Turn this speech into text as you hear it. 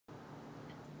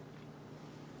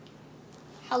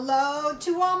Hello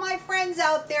to all my friends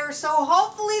out there. So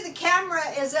hopefully the camera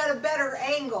is at a better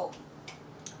angle.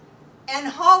 And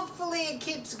hopefully it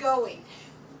keeps going.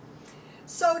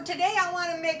 So today I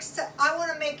want to make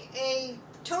a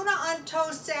tuna on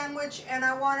toast sandwich, and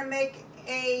I want to make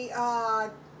a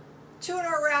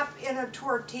tuna wrap in a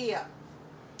tortilla.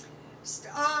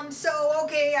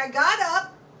 Okay, I got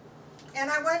up and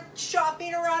I went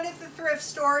shopping around at the thrift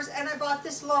stores, and I bought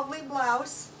this lovely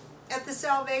blouse at the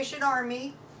Salvation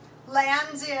Army,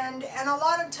 Land's End. And a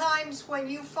lot of times when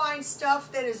you find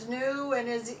stuff that is new and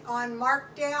is on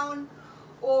markdown,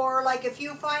 or like if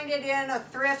you find it in a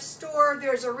thrift store,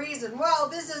 there's a reason. Well,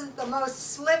 this isn't the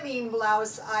most slimming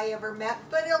blouse I ever met,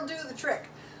 but it'll do the trick.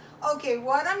 Okay,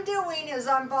 what I'm doing is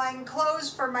I'm buying clothes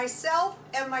for myself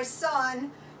and my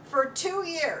son for 2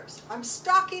 years. I'm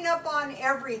stocking up on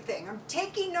everything. I'm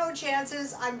taking no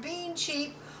chances. I'm being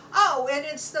cheap. Oh, and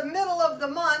it's the middle of the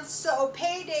month, so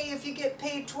payday, if you get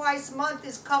paid twice a month,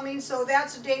 is coming, so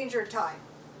that's danger time.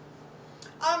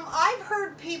 I've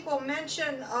heard people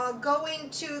mention going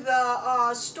to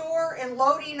the store and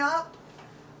loading up.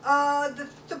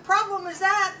 The problem is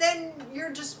that then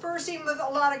you're dispersing with a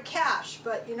lot of cash,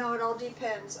 but you know, it all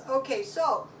depends. Okay,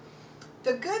 so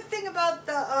the good thing about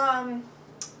the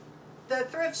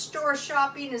thrift store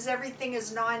shopping is everything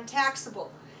is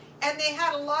non-taxable. And they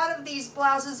had a lot of these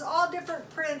blouses, all different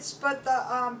prints, but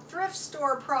the thrift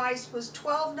store price was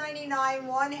 $12.99.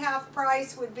 One half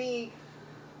price would be,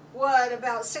 what,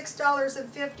 about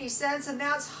 $6.50, and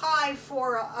that's high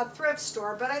for a thrift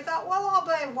store. But I thought, well, I'll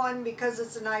buy one because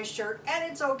it's a nice shirt,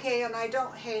 and it's okay, and I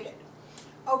don't hate it.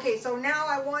 Okay, so now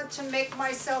I want to make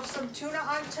myself some tuna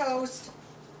on toast.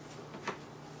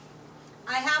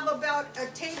 I have about a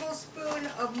tablespoon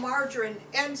of margarine,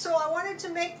 and so I wanted to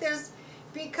make this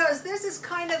because this is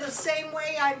kind of the same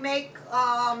way I make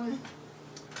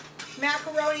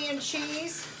macaroni and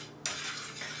cheese.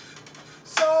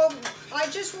 So I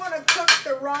just want to cook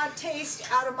the raw taste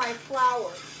out of my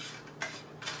flour.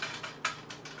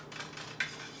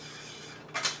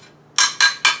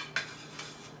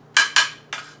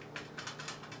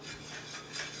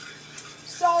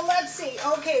 So let's see.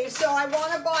 Okay, so I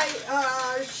want to buy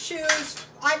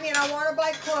I want to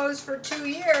buy clothes for 2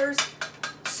 years.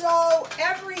 So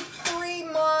every 3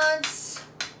 months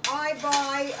I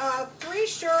buy 3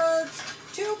 shirts,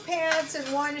 2 pants, and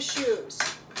 1 shoes.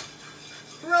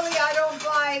 Really, I don't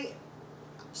buy,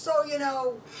 so you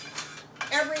know,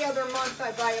 every other month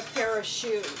I buy a pair of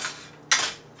shoes.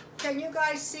 Can you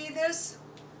guys see this?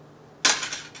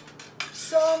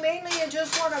 So mainly you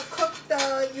just want to cook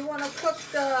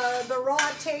the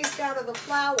raw taste out of the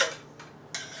flour.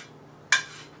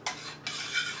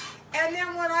 And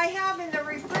then what I have in the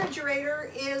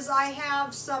refrigerator is I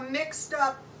have some mixed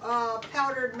up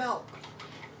powdered milk.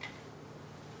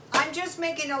 I'm just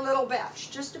making a little batch,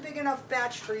 just a big enough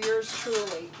batch for yours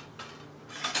truly.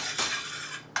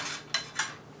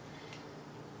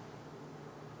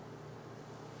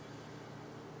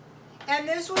 And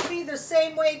this would be the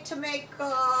same way to make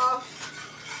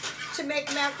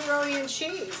macaroni and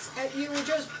cheese. And you would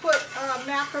just put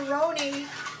macaroni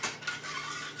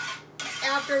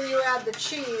after you add the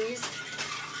cheese.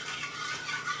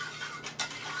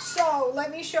 So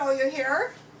let me show you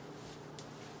here.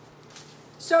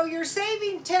 So you're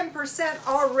saving 10%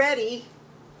 already.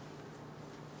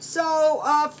 So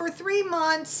for 3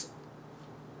 months,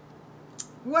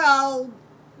 well,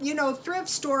 you know, thrift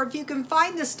store, if you can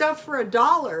find the stuff for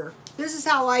 $1, this is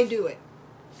how I do it.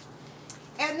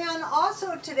 And then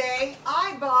also today,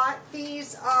 I bought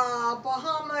these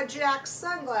Bahama Jack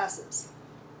sunglasses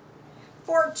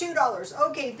for $2.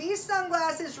 Okay, these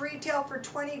sunglasses retail for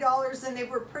 $20, and they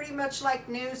were pretty much like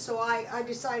new, so I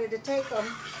decided to take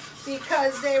them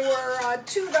because they were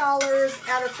 $2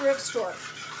 at a thrift store.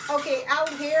 Okay, out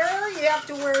here you have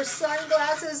to wear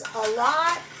sunglasses a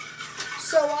lot.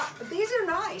 So these are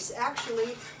nice,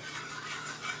 actually.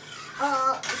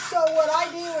 So what I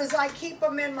do is I keep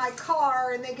them in my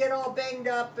car, and they get all banged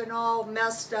up and all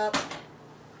messed up.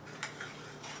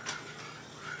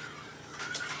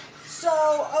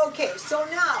 So, okay, so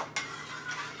now,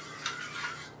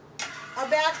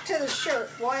 back to the shirt.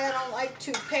 Why I don't like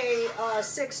to pay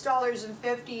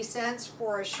 $6.50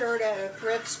 for a shirt at a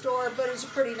thrift store, but it's a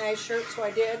pretty nice shirt, so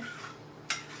I did.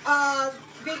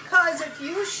 Because if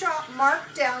you shop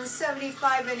markdown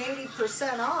 75 and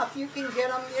 80% off, you can get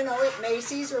them, you know, at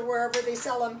Macy's or wherever they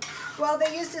sell them. Well,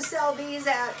 they used to sell these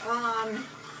at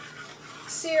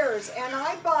Sears, and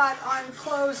I bought on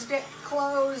close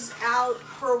out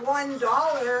for $1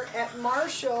 at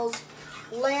Marshall's,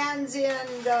 Land's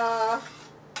End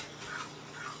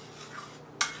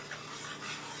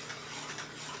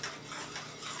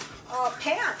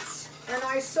pants, and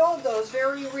I sold those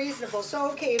very reasonable. So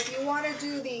okay, if you want to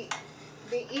do the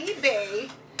eBay,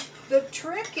 the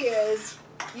trick is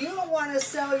you don't want to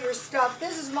sell your stuff.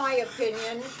 This is my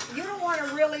opinion. You don't want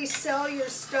to really sell your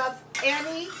stuff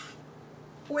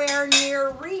anywhere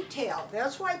near retail.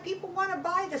 That's why people want to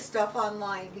buy the stuff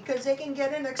online, because they can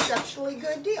get an exceptionally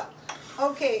good deal.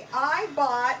 Okay, I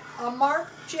bought a Marc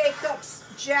Jacobs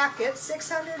jacket,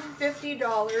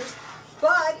 $650.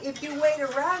 But if you wait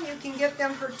around, you can get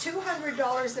them for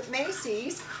 $200 at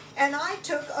Macy's. And I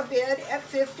took a bid at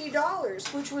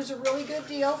 $50, which was a really good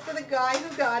deal for the guy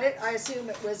who got it. I assume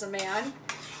it was a man.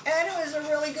 And it was a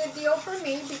really good deal for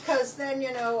me, because then,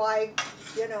 I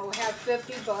had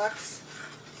 50 bucks.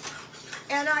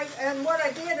 And what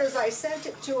I did is I sent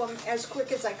it to him as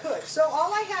quick as I could. So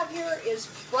all I have here is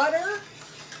butter.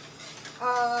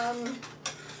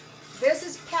 This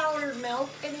is powdered milk,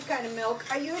 any kind of milk.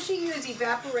 I usually use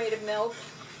evaporated milk.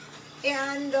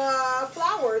 And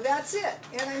flour, that's it.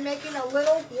 And I'm making a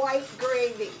little white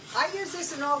gravy. I use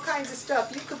this in all kinds of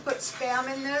stuff. You could put Spam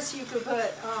in this. You could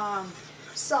put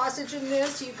sausage in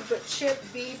this. You could put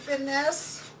chipped beef in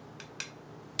this.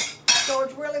 So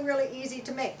it's really, really easy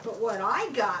to make. But what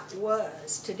I got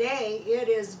was, today, it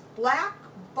is Black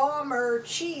Bomber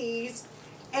cheese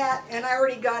and I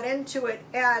already got into it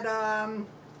at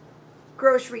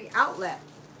Grocery Outlet.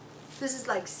 This is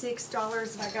like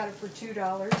 $6 and I got it for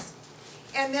 $2.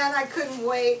 And then I couldn't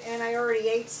wait, and I already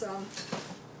ate some.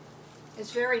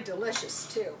 It's very delicious,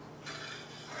 too.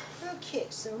 Okay,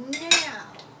 so now.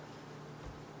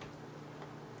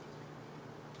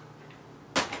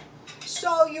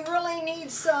 So you really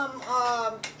need some,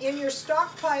 in your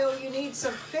stockpile, you need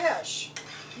some fish.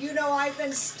 I've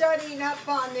been studying up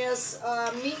on this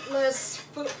meatless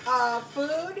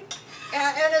food,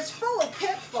 and it's full of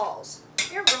pitfalls.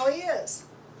 It really is.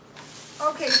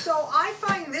 Okay, so I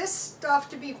find this stuff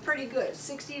to be pretty good.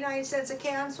 69 cents a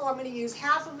can, so I'm going to use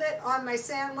half of it on my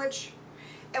sandwich.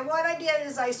 And what I did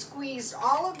is I squeezed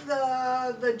all of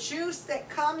the juice that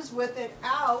comes with it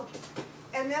out,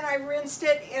 and then I rinsed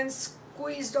it and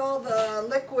squeezed all the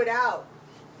liquid out.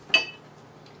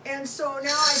 And so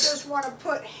now I just want to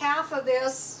put half of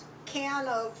this can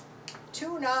of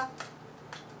tuna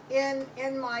in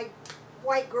my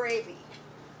white gravy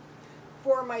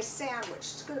for my sandwich.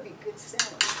 It's going to be a good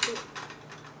sandwich too.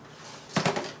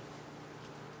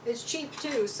 It's cheap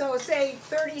too, so say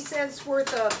 30 cents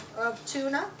worth of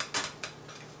tuna.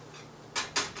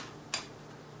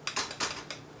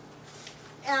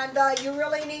 And you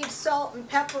really need salt and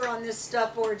pepper on this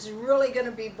stuff, or it's really going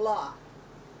to be blah.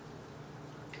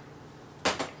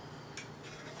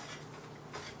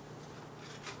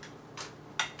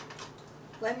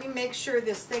 Let me make sure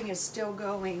this thing is still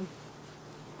going.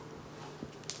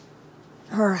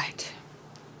 All right.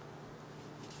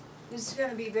 This is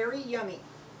going to be very yummy.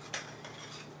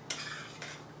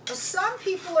 Well, some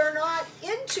people are not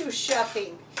into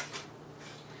chefing.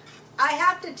 I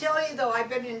have to tell you, though, I've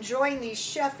been enjoying these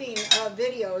chefing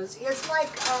videos. It's like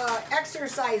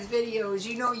exercise videos.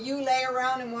 You lay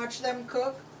around and watch them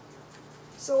cook.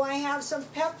 So I have some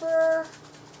pepper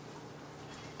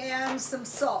and some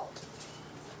salt.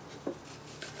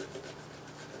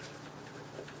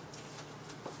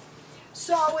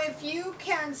 So if you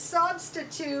can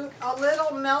substitute a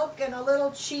little milk and a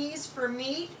little cheese for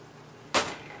meat,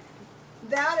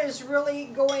 that is really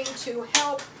going to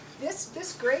help.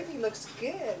 This gravy looks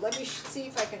good. Let me see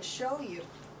if I can show you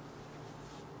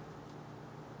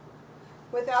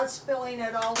without spilling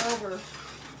it all over.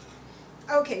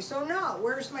 Okay, so now,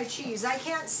 where's my cheese? I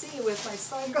can't see with my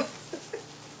sunglasses.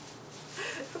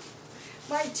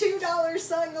 My $2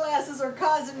 sunglasses are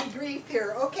causing me grief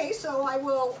here. Okay, so I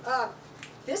will,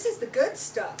 this is the good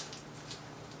stuff.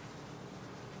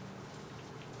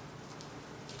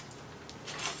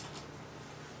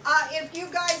 If you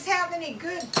guys have any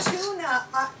good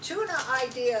tuna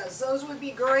ideas, those would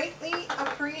be greatly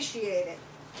appreciated.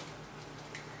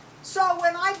 So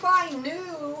when I buy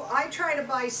new, I try to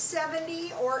buy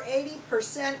 70 or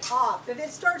 80% off. If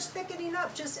it starts thickening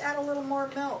up, just add a little more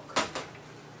milk.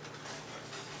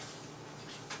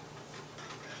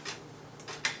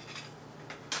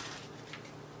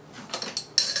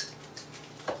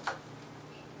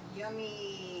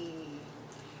 Yummy.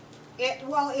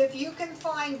 Well, if you can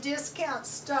find discount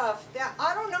stuff,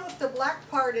 I don't know if the black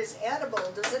part is edible.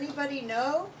 Does anybody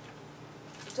know?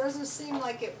 It doesn't seem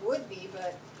like it would be,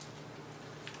 but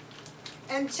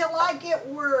until I get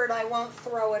word, I won't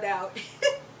throw it out.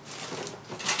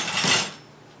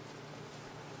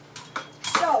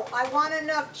 So I want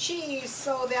enough cheese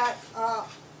so that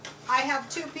I have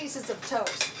 2 pieces of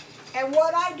toast. And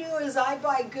what I do is I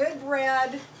buy good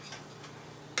bread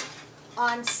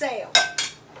on sale.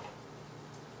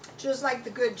 Just like the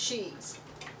good cheese.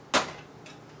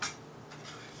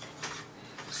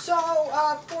 So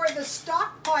for the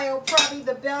stockpile, probably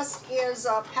the best is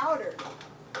powdered.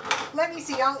 Let me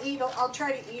see, I'll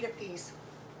try to eat a piece.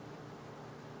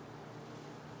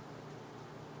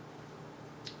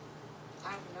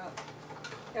 I don't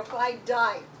know. If I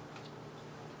die.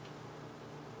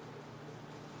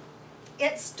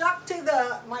 It stuck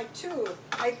to my tooth.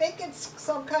 I think it's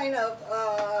some kind of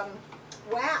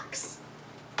wax.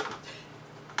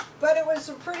 But it was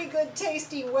some pretty good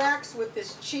tasting wax with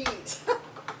this cheese.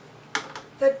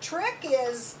 The trick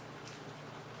is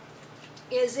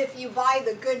if you buy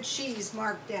the good cheese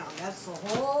marked down. That's the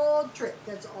whole trick.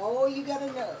 That's all you gotta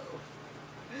know.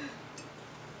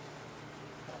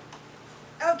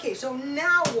 Okay, so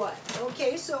now what?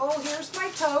 Okay, so here's my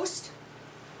toast.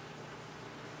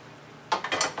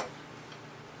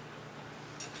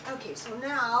 Okay, so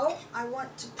now I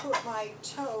want to put my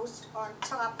toast on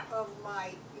top of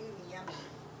my yummy.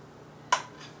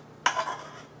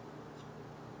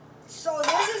 So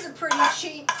this is a pretty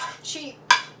cheap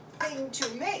thing to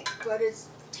make, but it's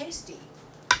tasty.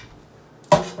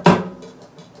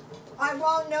 I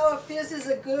won't know if this is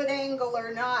a good angle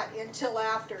or not until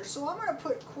after. So I'm going to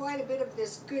put quite a bit of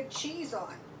this good cheese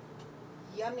on.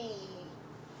 Yummy.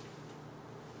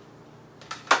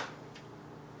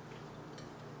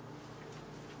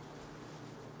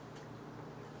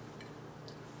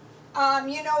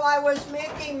 You know, I was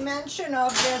making mention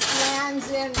of this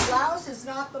Lands End blouse is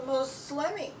not the most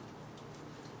slimming.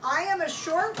 I am a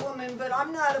short woman, but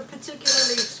I'm not a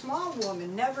particularly small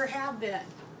woman. Never have been.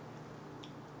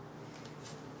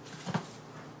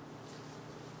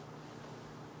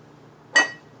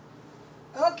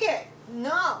 Okay,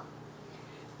 now,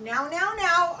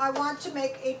 I want to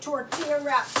make a tortilla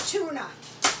wrapped tuna.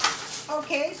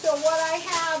 Okay, so what I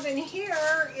have in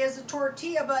here is a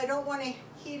tortilla, but I don't want to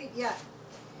heat it yet.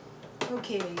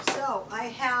 Okay, so I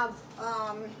have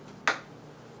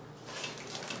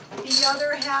the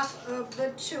other half of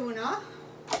the tuna.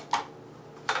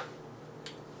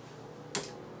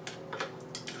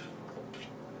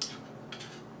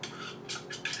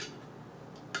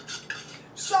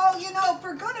 So, you know, if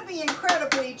we're going to be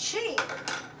incredibly cheap,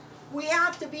 we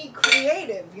have to be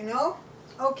creative, you know?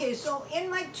 Okay, so in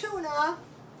my tuna,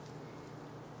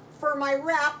 for my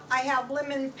wrap, I have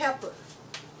lemon pepper.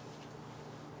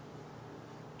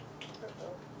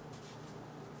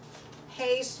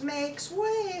 Haste makes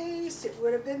waste. It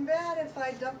would have been bad if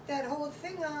I dumped that whole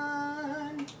thing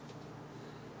on.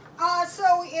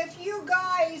 So if you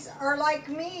guys are like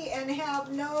me and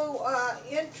have no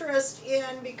interest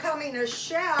in becoming a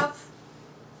chef,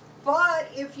 but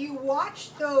if you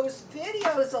watch those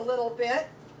videos a little bit,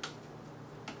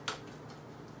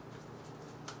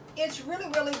 it's really,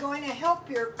 really going to help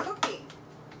your cooking.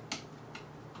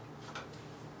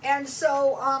 And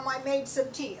so I made some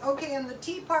tea. Okay, and the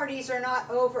tea parties are not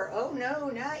over. Oh no,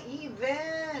 not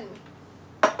even.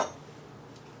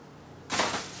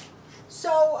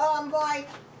 So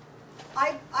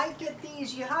I get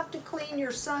these. You have to clean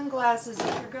your sunglasses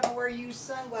if you're going to wear used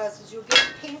sunglasses. You'll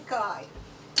get pink eye.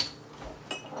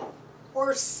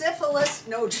 Or syphilis.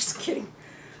 No, just kidding.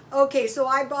 Okay, so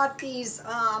I bought these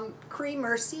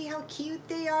creamers. See how cute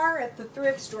they are at the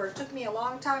thrift store. It took me a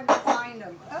long time to find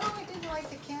them. Oh, I didn't light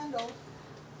the candle.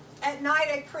 At night,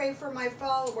 I pray for my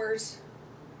followers.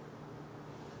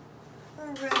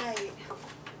 All right.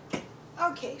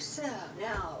 Okay, so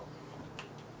now.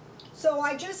 So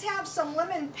I just have some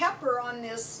lemon pepper on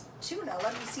this tuna.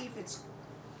 Let me see if it's...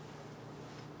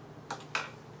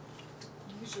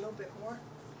 Use a little bit more.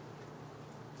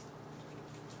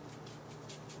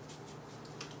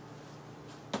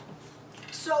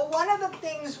 So one of the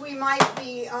things we might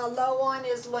be low on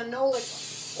is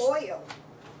linoleic oil.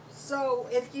 So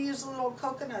if you use a little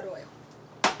coconut oil.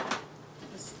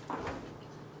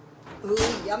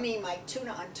 Ooh, yummy, my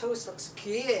tuna on toast looks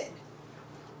good.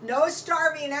 No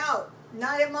starving out,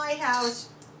 not in my house.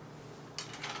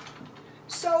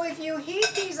 So if you heat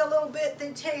these a little bit,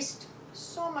 they taste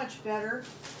so much better.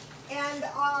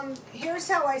 And here's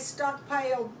how I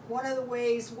stockpiled one of the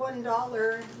ways,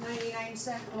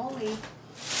 $1.99 only.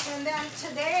 And then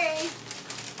today,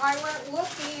 I went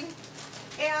looking,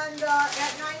 and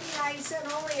at 99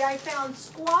 cents only, I found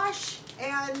squash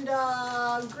and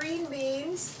green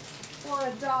beans for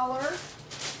 $1.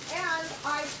 And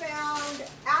I found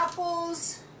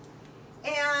apples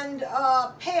and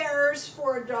pears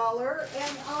for $1.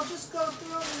 And I'll just go through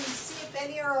them and see if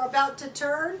any are about to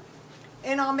turn.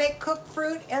 And I'll make cooked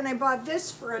fruit. And I bought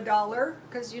this for $1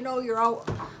 because you know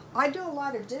I do a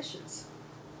lot of dishes.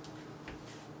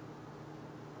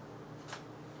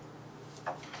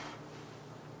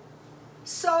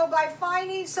 So by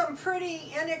finding some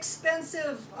pretty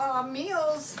inexpensive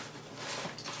meals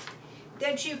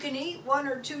that you can eat 1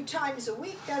 or 2 times a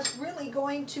week, that's really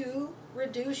going to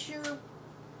reduce your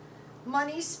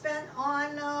money spent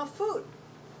on food.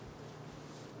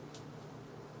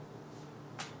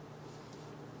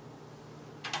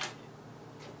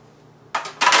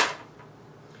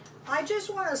 I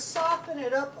just want to soften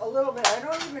it up a little bit. I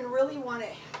don't even really want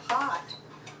it hot.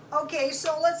 Okay,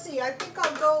 so let's see. I think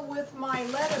I'll go with my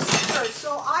lettuce first.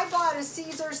 So I bought a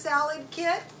Caesar salad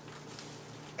kit,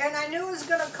 and I knew it was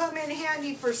going to come in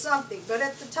handy for something. But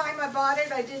at the time I bought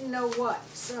it, I didn't know what.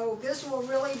 So this will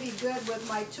really be good with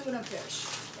my tuna fish.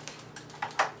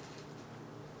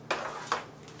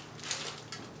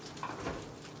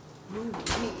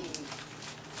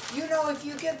 Ooh-wee. You know, if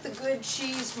you get the good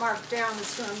cheese marked down,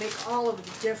 it's going to make all of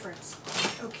the difference.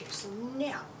 Okay, so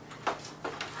now,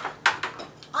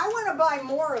 I want to buy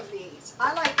more of these.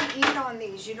 I like to eat on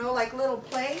these, you know, like little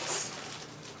plates.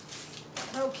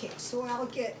 Okay, so I'll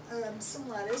get some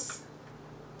lettuce.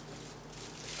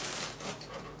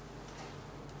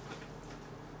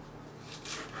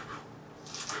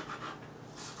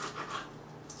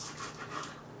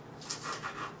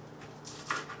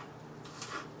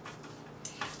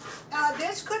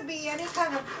 This could be any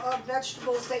kind of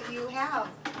vegetables that you have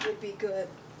would be good.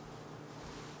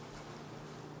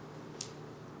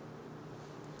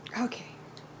 Okay.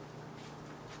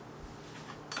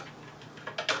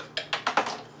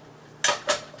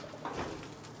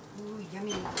 Ooh,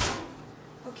 yummy.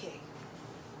 Okay.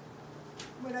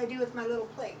 What do I do with my little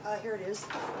plate? Here it is.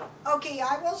 Okay,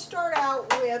 I will start out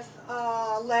with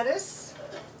lettuce.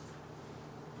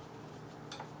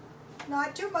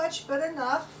 Not too much, but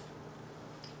enough.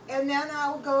 And then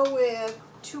I'll go with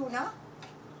tuna.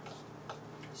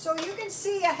 So you can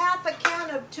see a half a can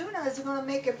of tuna is going to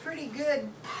make a pretty good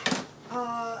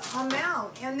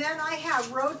amount. And then I have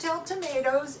Rotel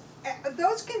tomatoes.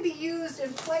 Those can be used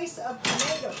in place of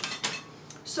tomatoes.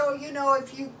 So you know,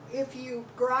 if you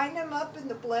grind them up in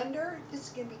the blender, this is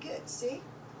going to be good. See?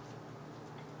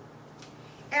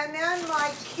 And then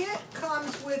my kit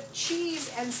comes with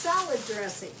cheese and salad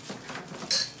dressing.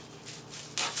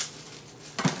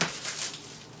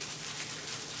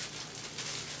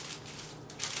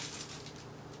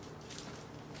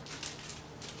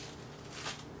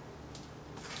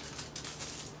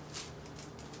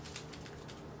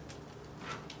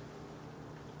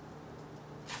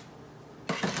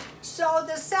 So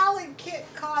the salad kit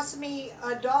cost me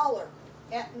 $1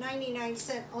 at 99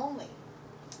 cents only.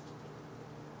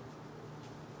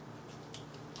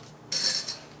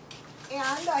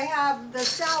 And I have the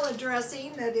salad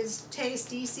dressing that is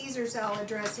tasty, Caesar salad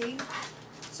dressing.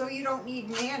 So you don't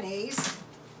need mayonnaise.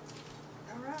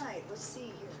 All right, let's see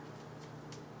here.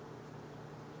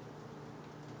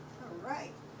 All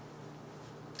right.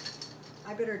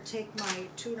 I better take my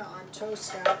tuna on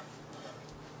toast out.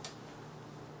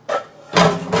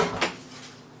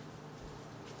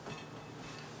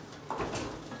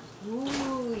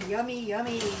 Ooh, yummy,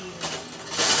 yummy.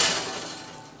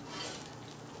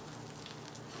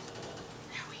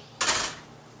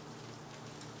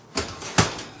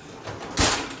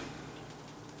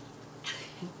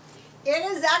 It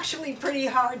is actually pretty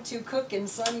hard to cook in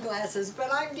sunglasses,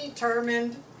 but I'm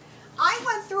determined. I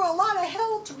went through a lot of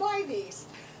hell to buy these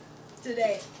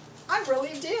today. I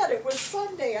really did. It was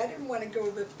Sunday. I didn't want to go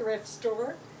to the thrift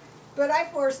store. But I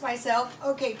forced myself.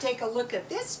 Okay, take a look at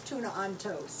this tuna on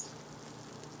toast.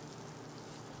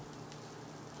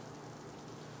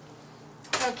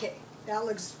 Okay, that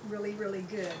looks really, really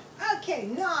good. Okay,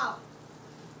 now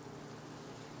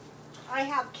I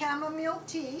have chamomile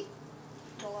tea.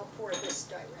 Well, I'll pour this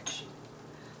direction.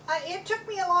 It took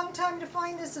me a long time to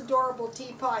find this adorable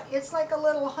teapot. It's like a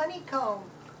little honeycomb.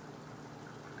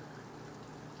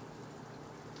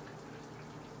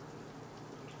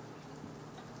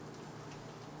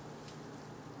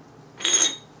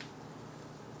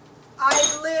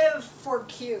 I live for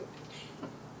cute.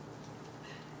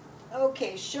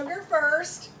 Okay, sugar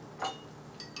first.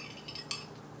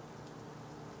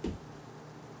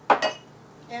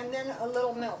 And then a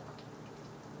little milk.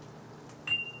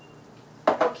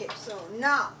 Okay, so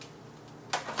now,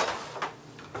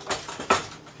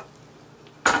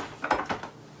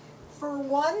 for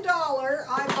 $1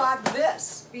 I bought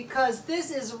this because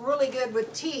this is really good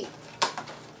with tea.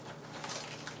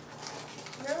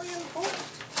 Very important.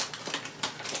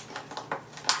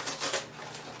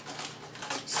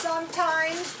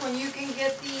 Sometimes when you can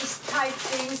get these type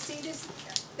things, see this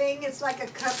thing, it's like a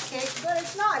cupcake, but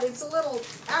it's not. It's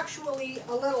actually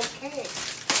a little cake.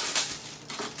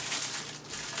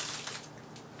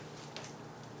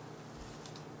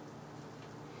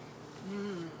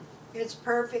 It's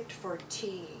perfect for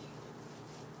tea.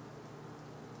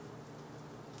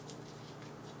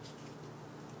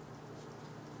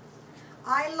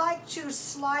 I like to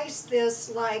slice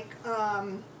this not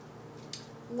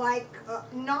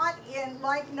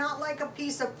like a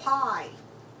piece of pie.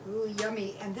 Ooh,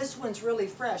 yummy. And this one's really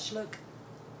fresh. Look.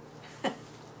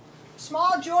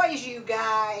 Small joys, you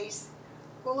guys.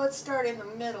 Well, let's start in the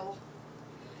middle.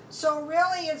 So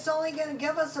really, it's only going to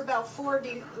give us about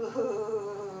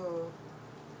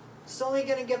It's only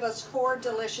going to give us 4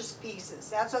 delicious pieces.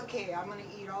 That's okay. I'm going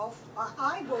to eat all.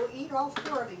 I will eat all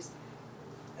 4 of these.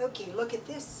 Okay, look at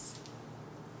this.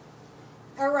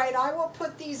 All right, I will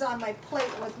put these on my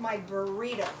plate with my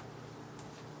burrito.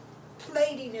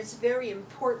 Plating is very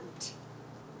important.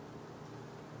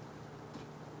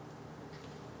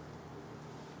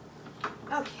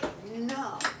 Okay,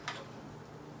 now.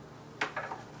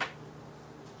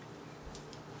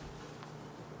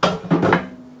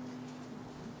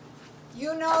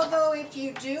 You know, though, if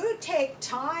you do take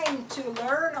time to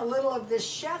learn a little of this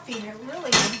chefing, it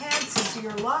really enhances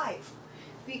your life.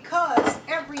 Because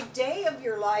every day of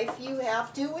your life, you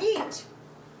have to eat.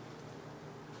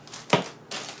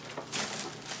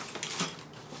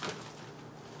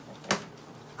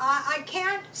 I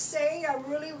can't say I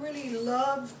really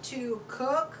love to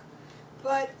cook,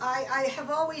 but I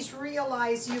have always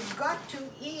realized you've got to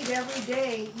eat every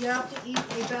day. You have to eat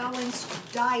a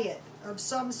balanced diet of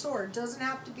some sort. It doesn't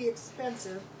have to be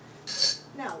expensive.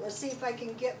 Now, let's see if I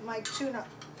can get my tuna.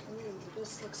 Ooh,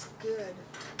 this looks good.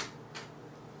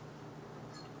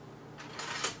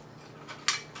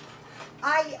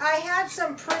 I had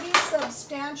some pretty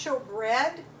substantial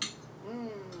bread.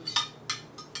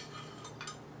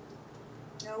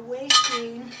 No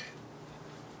wasting.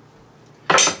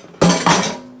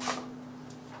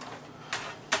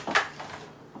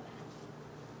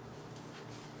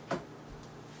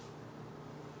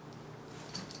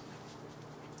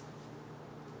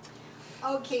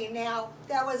 Okay, now,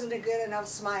 that wasn't a good enough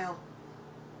smile.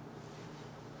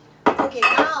 Okay,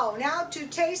 now to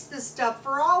taste this stuff.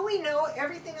 For all we know,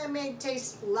 everything I made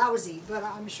tastes lousy, but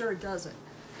I'm sure it doesn't.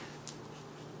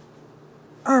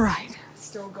 All right,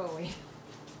 still going.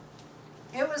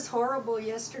 It was horrible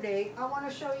yesterday. I want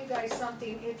to show you guys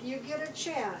something. If you get a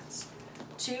chance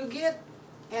to get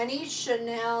any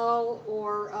Chanel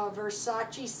or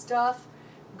Versace stuff,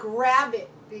 grab it,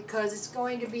 because it's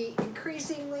going to be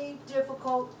increasingly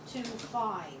difficult to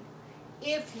find,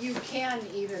 if you can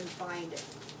even find it.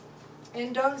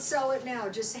 And don't sell it now,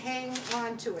 just hang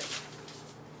on to it.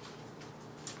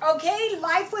 Okay,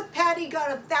 Life with Patty got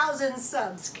 1,000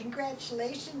 subs.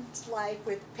 Congratulations, Life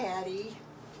with Patty.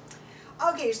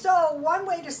 Okay, so one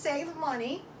way to save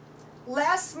money,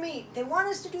 less meat. They want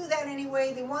us to do that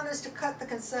anyway. They want us to cut the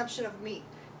consumption of meat.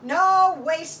 No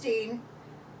wasting,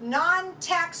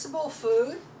 non-taxable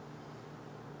food,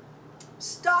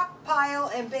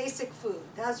 stockpile, and basic food.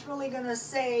 That's really going to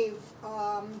save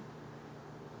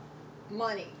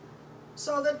money.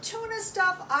 So the tuna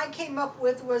stuff I came up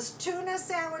with was tuna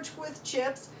sandwich with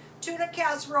chips, tuna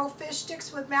casserole, fish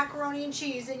sticks with macaroni and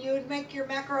cheese, and you would make your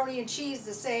macaroni and cheese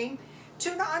the same,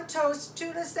 tuna on toast,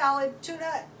 tuna salad,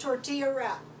 tuna tortilla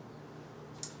wrap.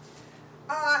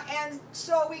 And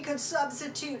so we could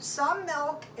substitute some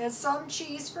milk and some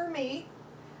cheese for me.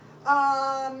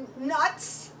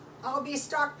 Nuts, I'll be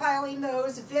stockpiling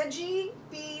those, veggie,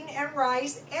 bean, and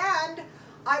rice, and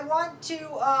I want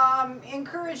to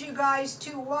encourage you guys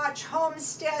to watch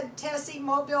Homestead Tessie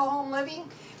Mobile Home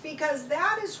Living, because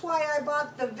that is why I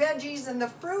bought the veggies and the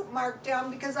fruit marked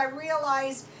down, because I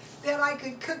realized that I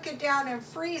could cook it down and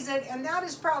freeze it, and that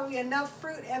is probably enough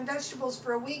fruit and vegetables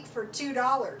for a week for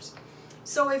 $2.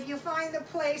 So if you find the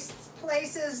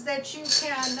places that you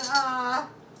can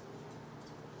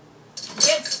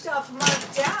get stuff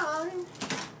marked down,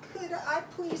 could I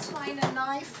please find a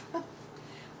knife?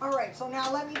 All right, so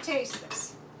now let me taste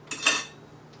this.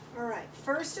 All right,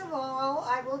 first of all,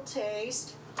 I will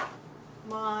taste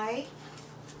my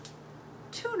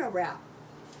tuna wrap.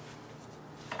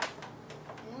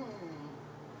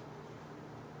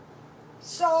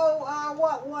 So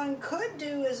what one could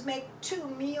do is make 2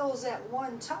 meals at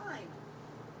one time.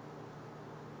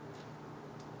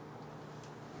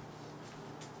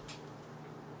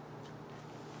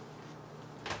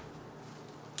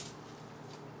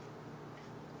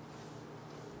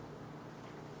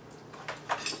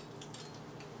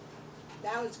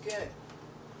 That was good.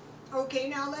 Okay,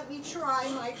 now let me try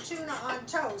my tuna on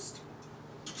toast.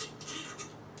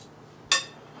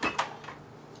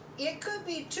 It could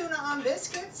be tuna on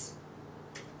biscuits.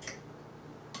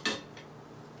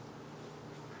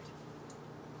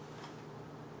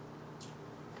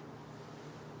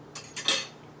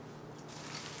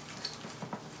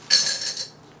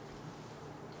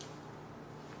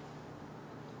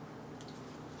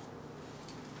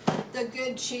 the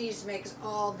good cheese makes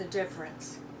all the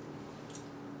difference.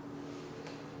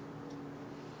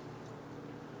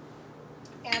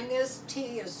 And this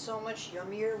tea is so much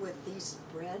yummier with these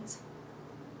breads.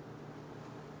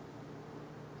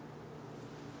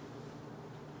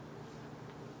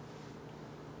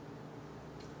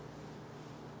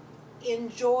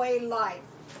 Enjoy life.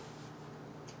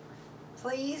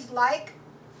 Please like,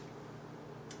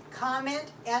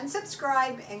 comment, and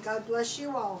subscribe, and God bless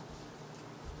you all.